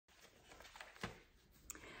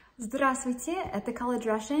Здравствуйте, это College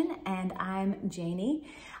Russian, and I'm Janie.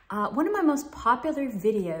 One of my most popular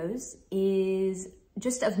videos is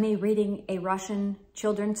just of me reading a Russian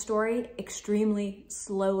children's story extremely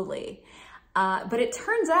slowly. But it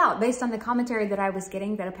turns out, based on the commentary that I was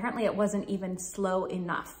getting, that apparently it wasn't even slow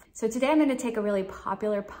enough. So today I'm going to take a really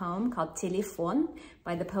popular poem called Telefon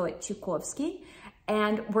by the poet Chukovsky,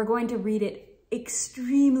 and we're going to read it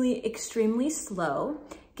extremely slow,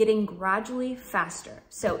 getting gradually faster.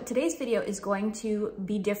 So today's video is going to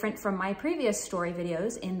be different from my previous story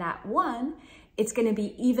videos in that one, it's going to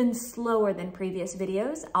be even slower than previous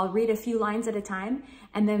videos. I'll read a few lines at a time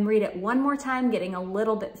and then read it one more time, getting a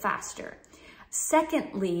little bit faster.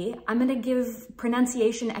 Secondly, I'm going to give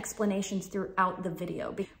pronunciation explanations throughout the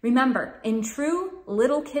video. Remember, in true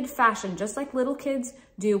little kid fashion, just like little kids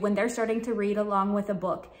do when they're starting to read along with a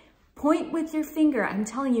book, point with your finger. I'm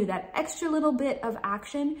telling you, that extra little bit of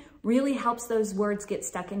action really helps those words get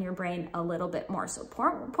stuck in your brain a little bit more. So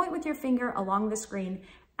point with your finger along the screen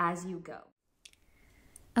as you go.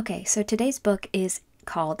 Okay, so today's book is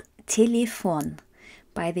called Telefon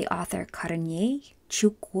by the author Korney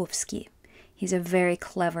Chukovsky. He's a very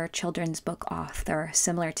clever children's book author,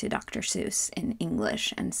 similar to Dr. Seuss in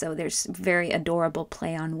English. And so there's very adorable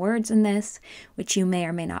play on words in this, which you may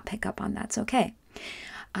or may not pick up on. That's okay.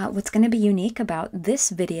 What's going to be unique about this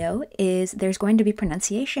video is there's going to be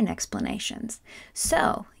pronunciation explanations.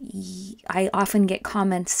 So I often get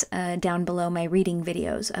comments down below my reading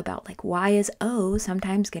videos about, like, why is O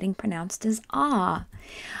sometimes getting pronounced as ah?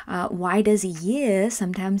 Why does Y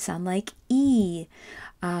sometimes sound like E?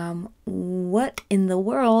 What in the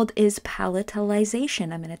world is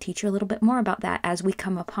palatalization? I'm going to teach you a little bit more about that as we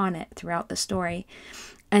come upon it throughout the story.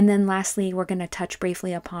 And then lastly, we're going to touch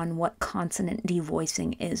briefly upon what consonant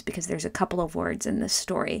devoicing is, because there's a couple of words in this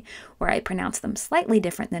story where I pronounce them slightly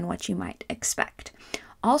different than what you might expect.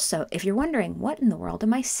 Also, if you're wondering, what in the world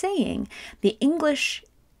am I saying? The English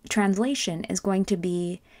translation is going to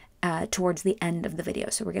be towards the end of the video.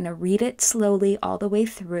 So we're going to read it slowly all the way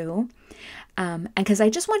through. And because I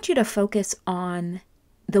just want you to focus on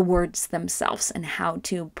the words themselves and how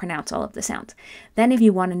to pronounce all of the sounds. Then if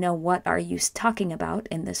you want to know what are you talking about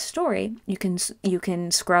in this story, you can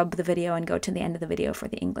scrub the video and go to the end of the video for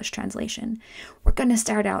the English translation. We're going to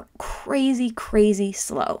start out crazy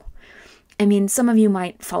slow. I mean, some of you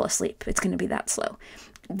might fall asleep. It's going to be that slow.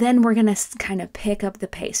 Then we're going to kind of pick up the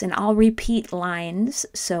pace, and I'll repeat lines.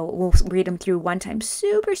 So we'll read them through one time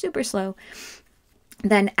super slow.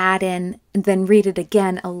 Then add in, then read it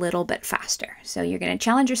again a little bit faster. So you're going to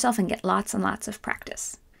challenge yourself and get lots and lots of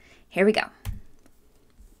practice. Here we go.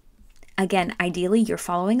 Again, ideally, you're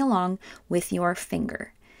following along with your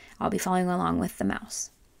finger. I'll be following along with the mouse.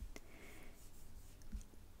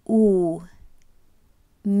 У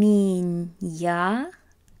меня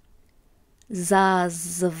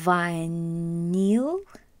зазвонил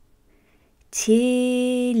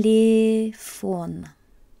телефон.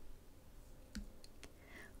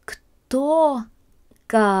 Кто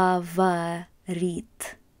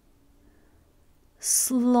говорит?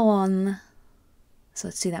 Слон. So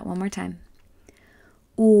let's do that one more time.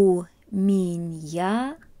 У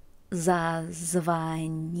меня зазвонил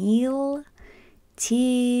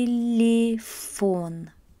телефон.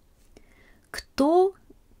 Кто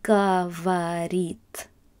говорит?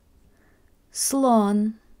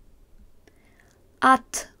 Слон.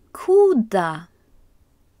 Откуда?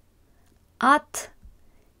 От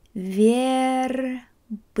верблюда.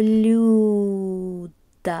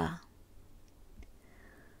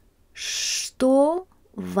 Что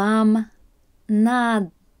вам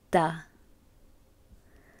надо?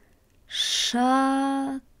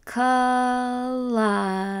 Шоколада.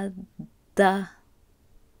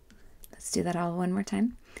 Let's do that all one more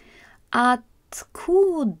time.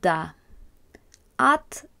 Откуда?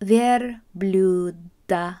 От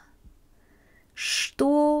верблюда.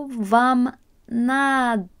 Что вам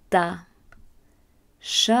надо?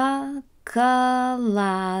 Шоколада.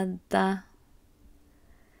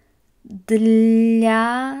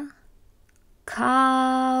 Для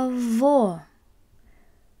кого?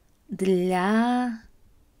 Для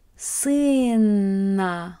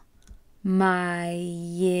сына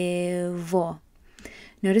моего.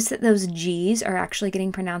 Notice that those G's are actually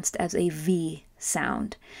getting pronounced as a V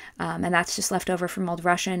sound. And that's just left over from Old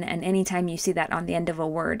Russian. And anytime you see that on the end of a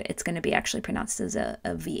word, it's going to be actually pronounced as a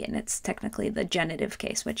V. And it's technically the genitive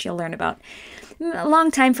case, which you'll learn about a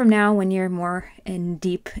long time from now when you're more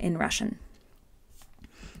deep in Russian.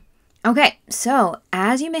 Okay, so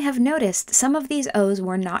as you may have noticed, some of these O's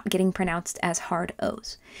were not getting pronounced as hard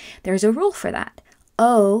O's. There's a rule for that.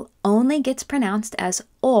 O only gets pronounced as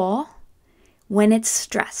O when it's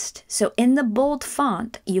stressed. So in the bold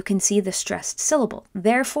font, you can see the stressed syllable.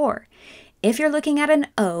 Therefore, if you're looking at an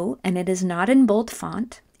O and it is not in bold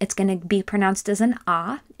font, it's going to be pronounced as an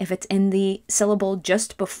A if it's in the syllable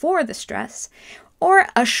just before the stress, or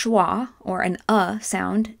a schwa or an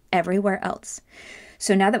sound everywhere else.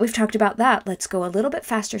 So now that we've talked about that, let's go a little bit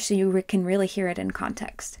faster so you can really hear it in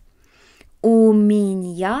context. У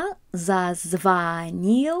меня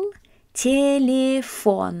зазвонил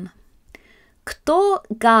телефон. Кто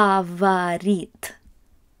говорит?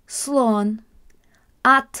 Слон.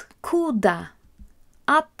 Откуда?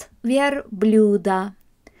 От верблюда.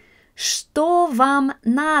 Что вам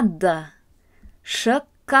надо?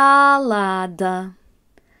 Шоколада.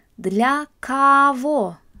 Для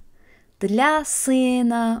кого? Для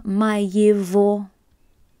сына моего.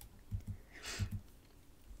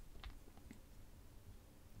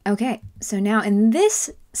 Okay, so now in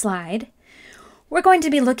this slide, we're going to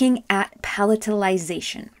be looking at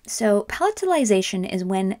palatalization. So palatalization is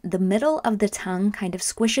when the middle of the tongue kind of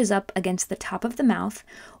squishes up against the top of the mouth,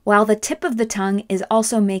 while the tip of the tongue is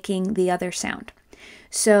also making the other sound.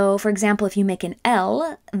 So for example, if you make an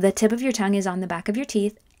L, the tip of your tongue is on the back of your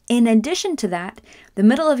teeth. In addition to that, the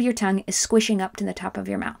middle of your tongue is squishing up to the top of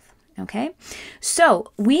your mouth. Okay,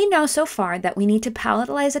 so we know so far that we need to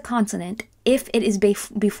palatalize a consonant if it is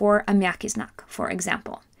before a mjaki znak, for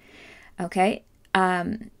example. Okay,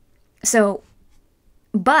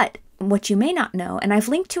 but what you may not know, and I've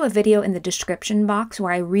linked to a video in the description box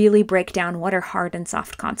where I really break down what are hard and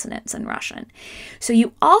soft consonants in Russian. So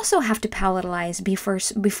you also have to palatalize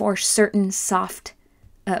before certain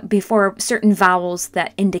vowels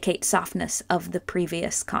that indicate softness of the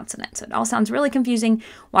previous consonant. So it all sounds really confusing.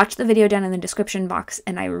 Watch the video down in the description box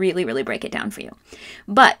and I really, really break it down for you.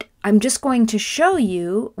 But I'm just going to show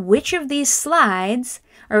you which of these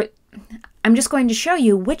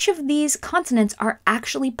consonants are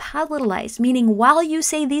actually palatalized, meaning while you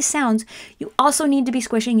say these sounds, you also need to be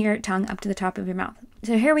squishing your tongue up to the top of your mouth.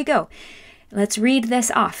 So here we go. Let's read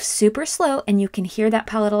this off super slow, and you can hear that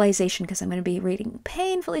palatalization because I'm going to be reading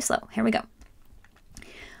painfully slow. Here we go.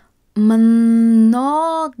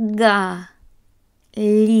 Много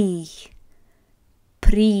ли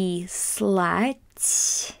прислать?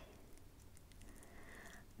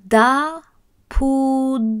 Да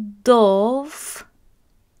пудов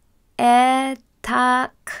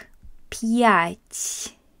этак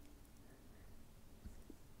 5.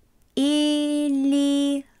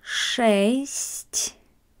 Или 6.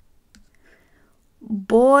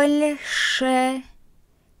 Больше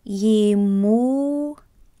ему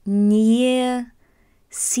не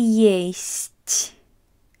съесть.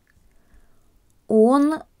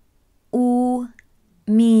 Он у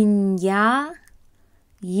меня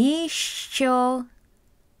еще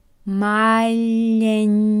маленький.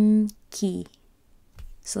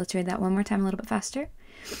 So let's read that one more time a little bit faster.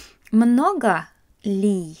 Много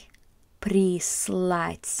ли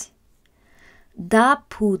прислать? Да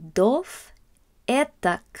пудов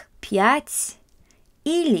этак 5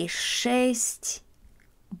 или 6.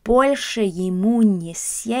 Больше ему не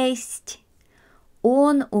съесть.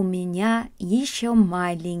 Он у меня еще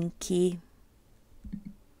маленький.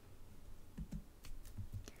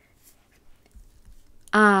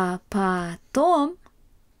 А потом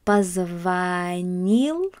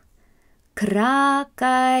позвонил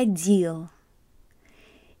крокодил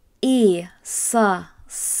и со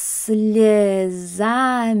слезами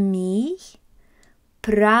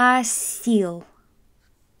просил: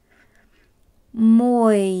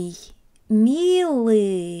 мой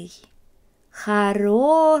милый,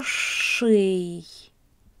 хороший,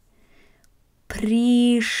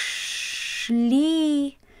 пришли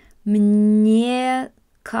мне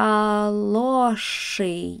калоши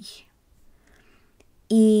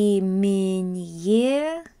и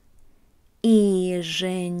мне, и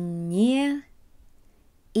жене,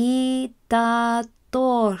 и татоши.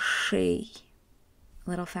 A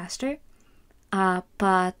little faster. А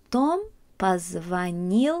потом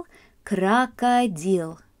позвонил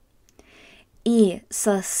крокодил и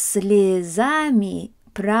со слезами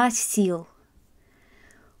просил: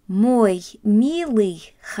 мой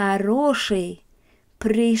милый, хороший,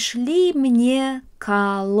 пришли мне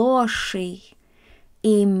калоши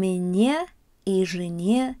и мне, и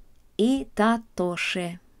жене, и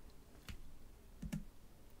татоше.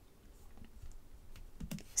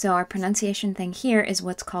 So our pronunciation thing here is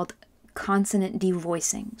what's called consonant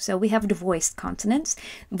devoicing. So we have devoiced consonants.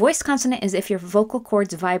 Voiced consonant is if your vocal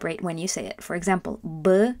cords vibrate when you say it. For example,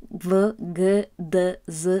 b, v, g, d,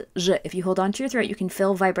 z, zh. If you hold on to your throat, you can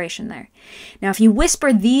feel vibration there. Now, if you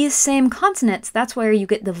whisper these same consonants, that's where you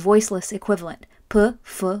get the voiceless equivalent. p,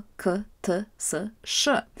 f, k, t, s, sh.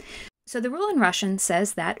 So the rule in Russian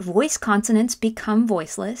says that voice consonants become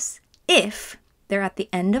voiceless if they're at the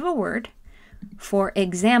end of a word. For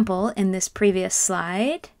example, in this previous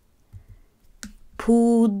slide,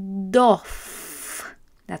 pudov.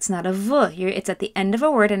 That's not a v. It's at the end of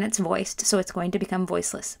a word and it's voiced, so it's going to become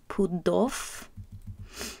voiceless. Pudov.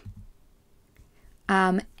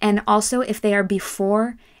 And also if they are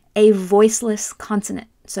before a voiceless consonant.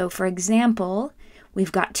 So for example,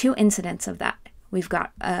 we've got two incidents of that. We've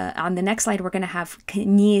got, on the next slide, we're going to have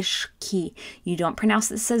knishki. You don't pronounce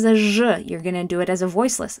this as a zh. You're going to do it as a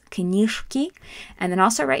voiceless. Knishki. And then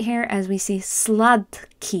also right here, as we see,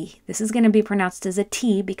 sladki. This is going to be pronounced as a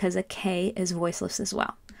T because a K is voiceless as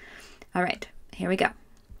well. All right, here we go.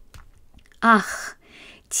 Ах,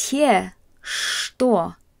 те,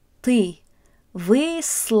 что ты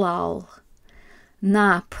выслал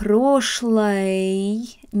на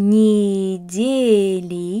прошлой неделе,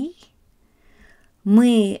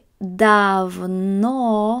 мы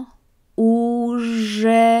давно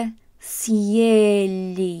уже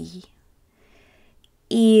съели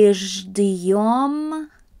и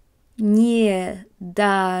ждем, не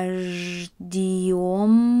дождемся,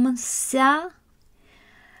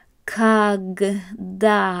 когда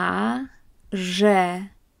же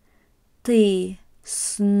ты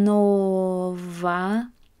снова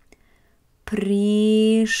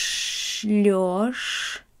пришлешь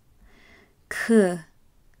к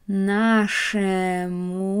нашему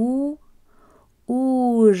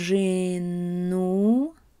ужину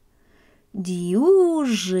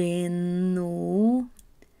дюжину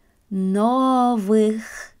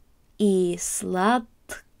новых и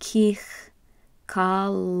сладких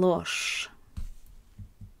калош.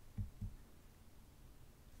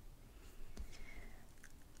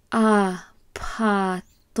 А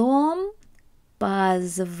потом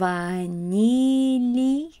позвонили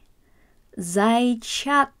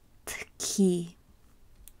зайчатки.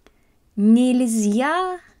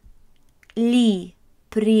 Нельзя ли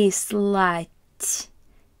прислать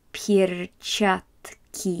перчатки?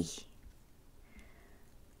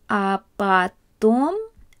 А потом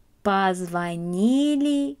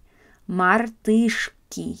позвонили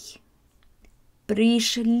мартышки.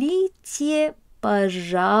 Пришлите,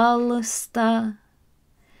 пожалуйста,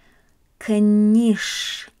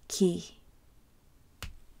 книжки.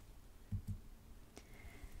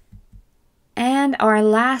 And our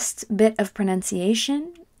last bit of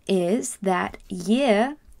pronunciation is that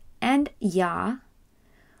ye and ya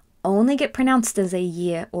only get pronounced as a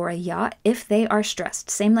ye or a ya if they are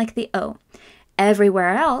stressed, same like the o.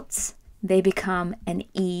 Everywhere else, they become an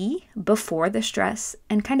e before the stress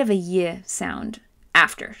and kind of a ye sound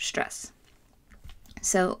after stress.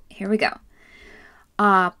 So here we go.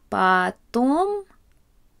 А потом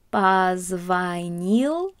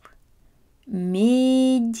позвонил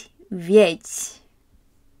медведь.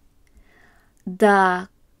 Да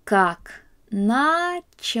как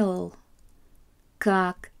начал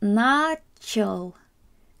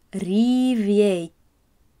реветь.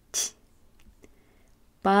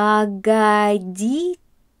 Погодите,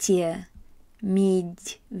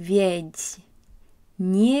 медведь,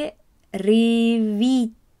 не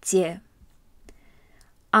ревите.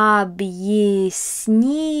 Объясните,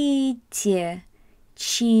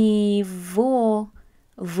 чего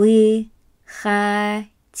вы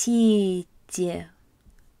хотите.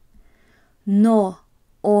 Но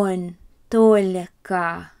он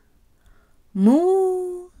только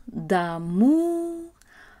му да му,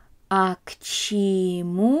 а к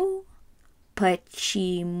чему,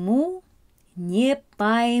 почему, не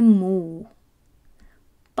пойму.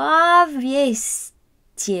 Повесьте,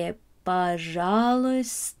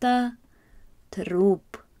 пожалуйста,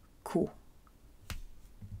 трубку.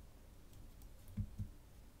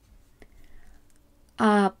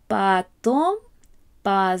 А потом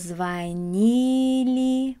позвонили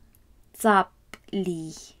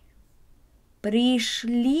цапли.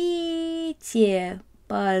 Пришлите,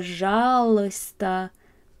 пожалуйста,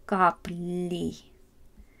 капли.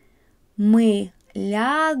 Мы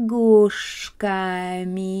лягушками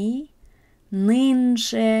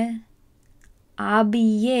нынче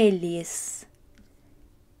объелись,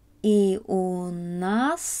 и у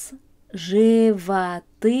нас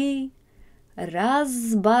животы разболелись.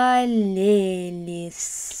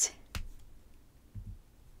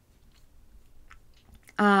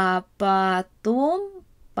 А потом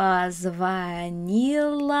позвонила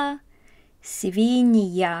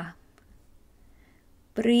свинья.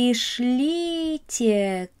 Пришлите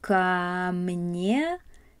ко мне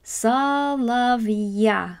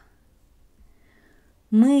соловья.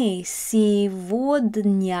 Мы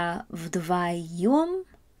сегодня вдвоем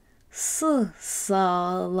с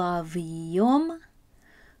соловьем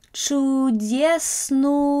чудесную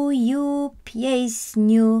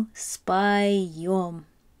песню споем.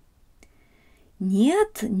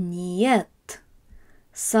 Нет, нет,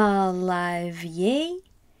 соловей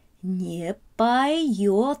не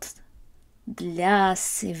поет для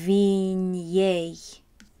свиней.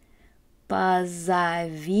 Позови-ка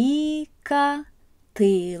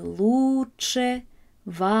ты лучше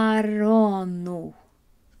ворону.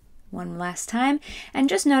 One last time. And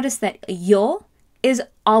just notice that yo is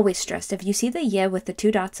always stressed. If you see the ye with the two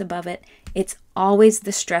dots above it, it's always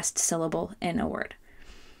the stressed syllable in a word.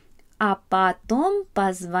 А потом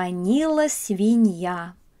позвонила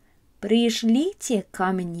свинья. Пришлите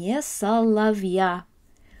ко мне соловья.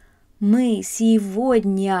 Мы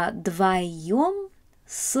сегодня вдвоем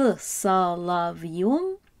с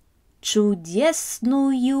соловьем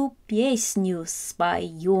чудесную песню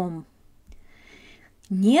споем.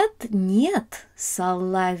 Нет, нет,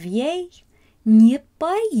 соловей не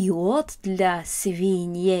поет для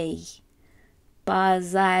свиней.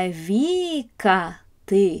 Позови-ка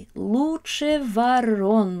ты лучше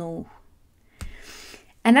ворону.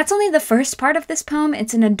 And that's only the first part of this poem.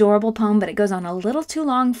 It's an adorable poem, but it goes on a little too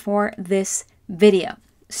long for this video.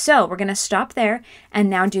 So we're going to stop there and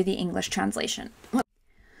now do the English translation.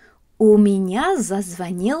 У меня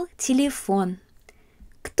зазвонил телефон.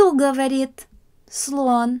 Кто говорит?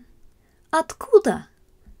 Слон. Откуда?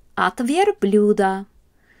 От верблюда.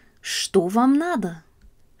 Что вам надо?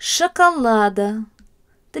 Шоколада.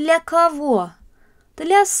 Для кого?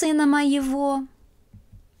 Для сына моего.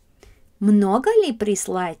 Много ли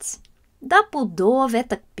прислать? Да пудов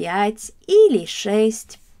этак 5 или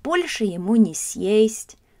 6. Больше ему не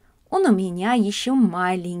съесть. Он у меня еще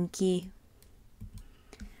маленький.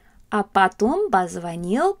 А потом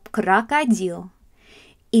позвонил крокодил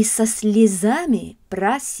и со слезами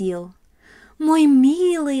просил: мой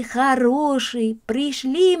милый, хороший,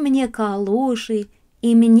 пришли мне калоши,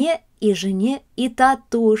 и мне, и жене, и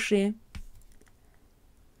татуши.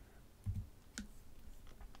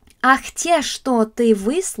 Ах, те, что ты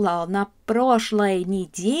выслал на прошлой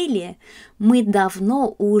неделе, мы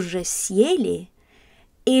давно уже съели,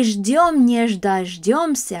 и ждем не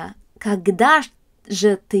дождемся, когда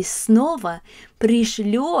же ты снова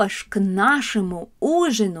пришлешь к нашему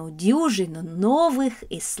ужину дюжину новых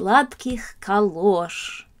и сладких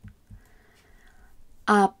калош.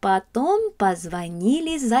 А потом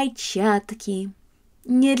позвонили зайчатки.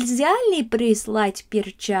 Нельзя ли прислать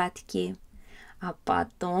перчатки? А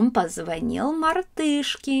потом позвонил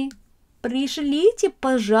мартышке. Пришлите,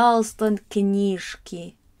 пожалуйста,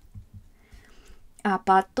 книжки. А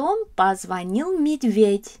потом позвонил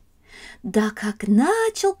медведь. Да как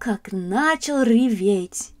начал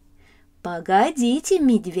реветь. Погодите,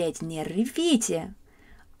 медведь, не ревите.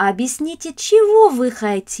 Объясните, чего вы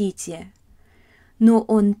хотите. Но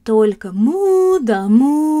он только му да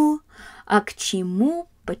му, а к чему,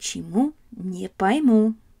 почему, не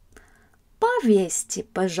пойму. Повесьте,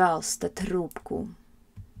 пожалуйста, трубку.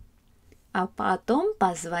 А потом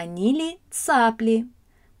позвонили цапли.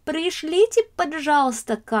 Пришлите,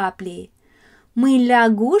 пожалуйста, капли. Мы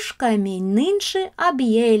лягушками нынче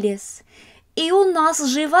объелись, и у нас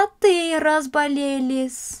животы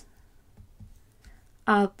разболелись.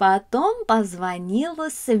 А потом позвонила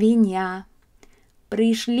свинья.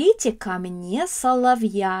 Пришлите ко мне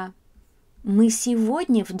соловья. Мы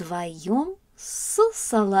сегодня вдвоем с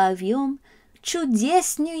соловьем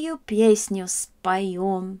чудесную песню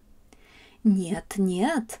споем. Нет,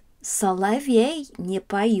 нет, соловей не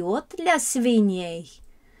поет для свиней.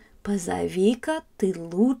 Позови-ка ты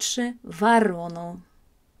лучше ворону.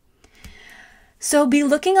 So be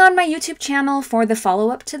looking on my YouTube channel for the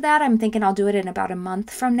follow-up to that. I'm thinking I'll do it in about a month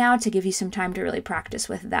from now to give you some time to really practice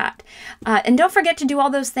with that. And don't forget to do all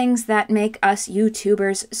those things that make us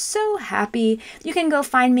YouTubers so happy. You can go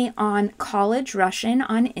find me on College Russian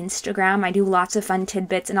on Instagram. I do lots of fun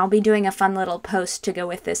tidbits, and I'll be doing a fun little post to go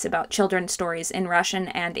with this about children's stories in Russian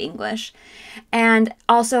and English. And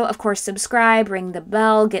also, of course, subscribe, ring the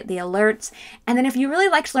bell, get the alerts. And then if you really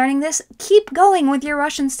liked learning this, keep going with your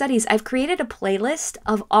Russian studies. I've created a playlist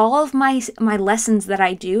of all of my lessons that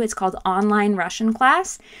I do. It's called Online Russian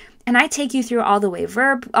Class, and I take you through all the way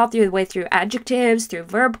through adjectives, through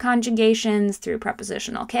verb conjugations, through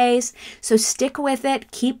prepositional case. So stick with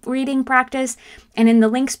it, keep reading practice, and in the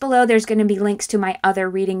links below there's going to be links to my other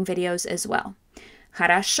reading videos as well.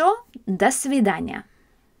 Хорошо, до свидания.